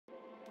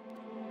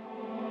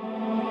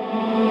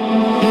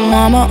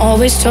Mama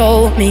always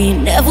told me,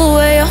 never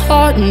wear your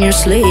heart on your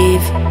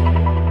sleeve.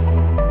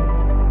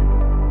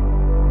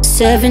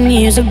 7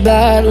 years of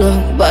bad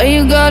luck, but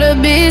you gotta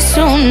be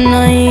so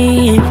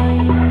naive.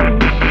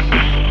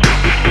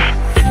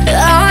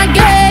 I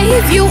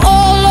gave you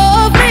all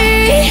of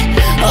me,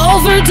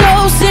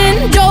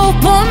 overdosing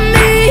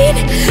dopamine.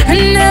 I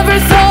never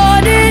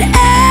thought it'd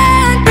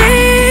end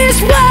this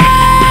way.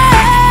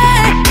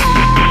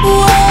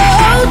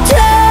 Whoa,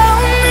 tell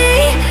me,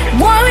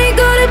 why we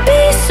gotta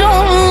be so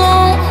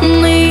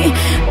lonely?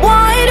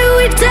 Why do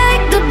we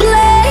take the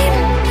blame?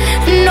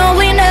 No,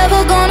 we never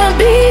gonna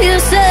be the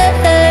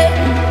same.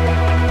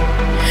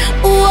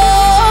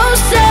 Whoa,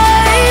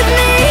 save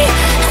me,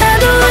 and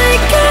the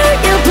liquor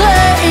you're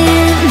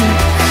playing,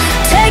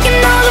 taking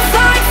all the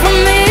fight from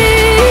me.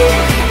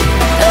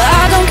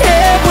 I don't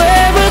care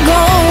where we're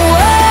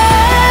going.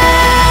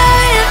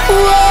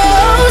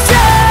 Whoa,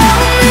 tell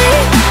me,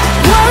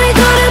 why we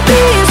gotta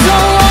be so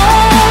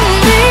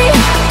lonely,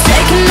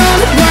 taking all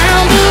the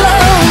ground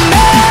below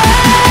me.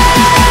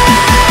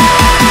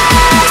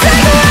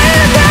 Take away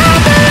the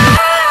ground below.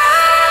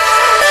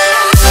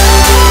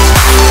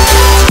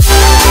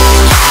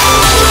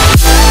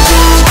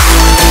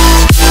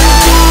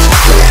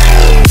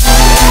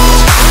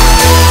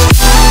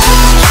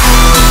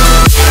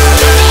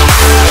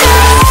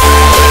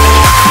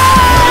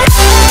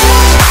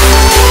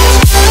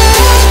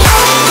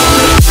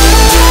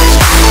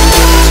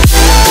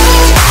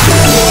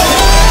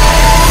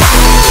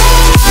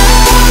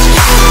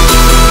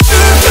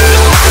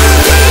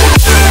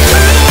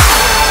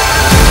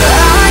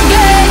 I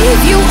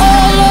gave you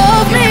all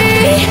of me,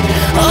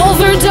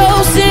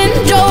 overdosing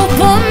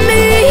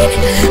dopamine.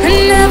 I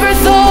never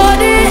thought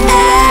it'd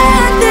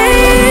end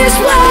this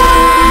way.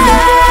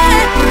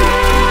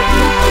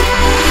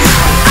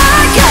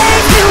 I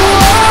gave you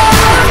all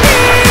of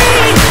me,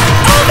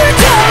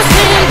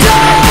 overdosing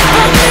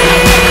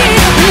dopamine.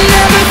 I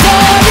never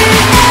thought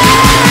it'd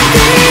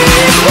end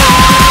this way,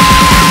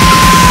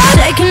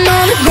 taking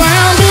all the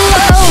ground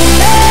below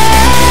me.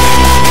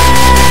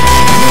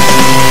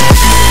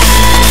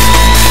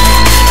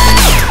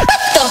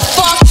 The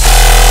fuck?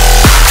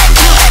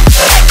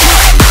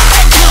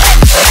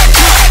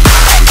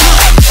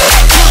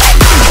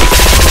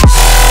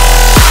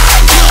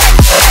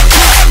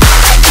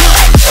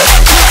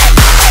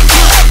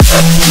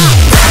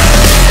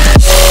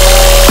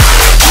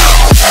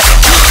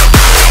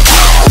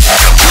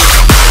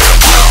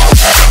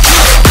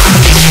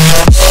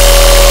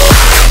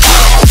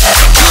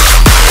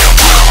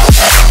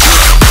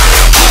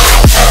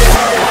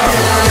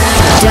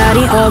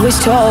 Daddy always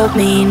told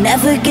me,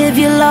 never give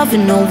your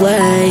loving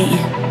away.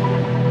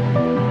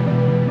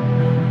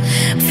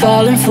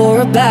 Falling for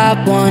a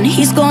bad one,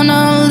 he's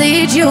gonna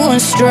lead you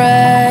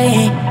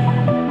astray.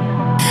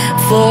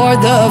 For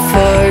the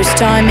first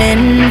time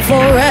in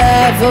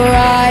forever,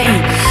 I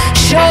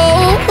show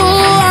who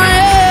I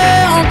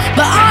am,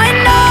 but I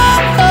know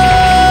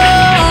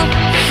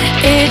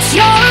it's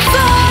your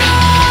fault.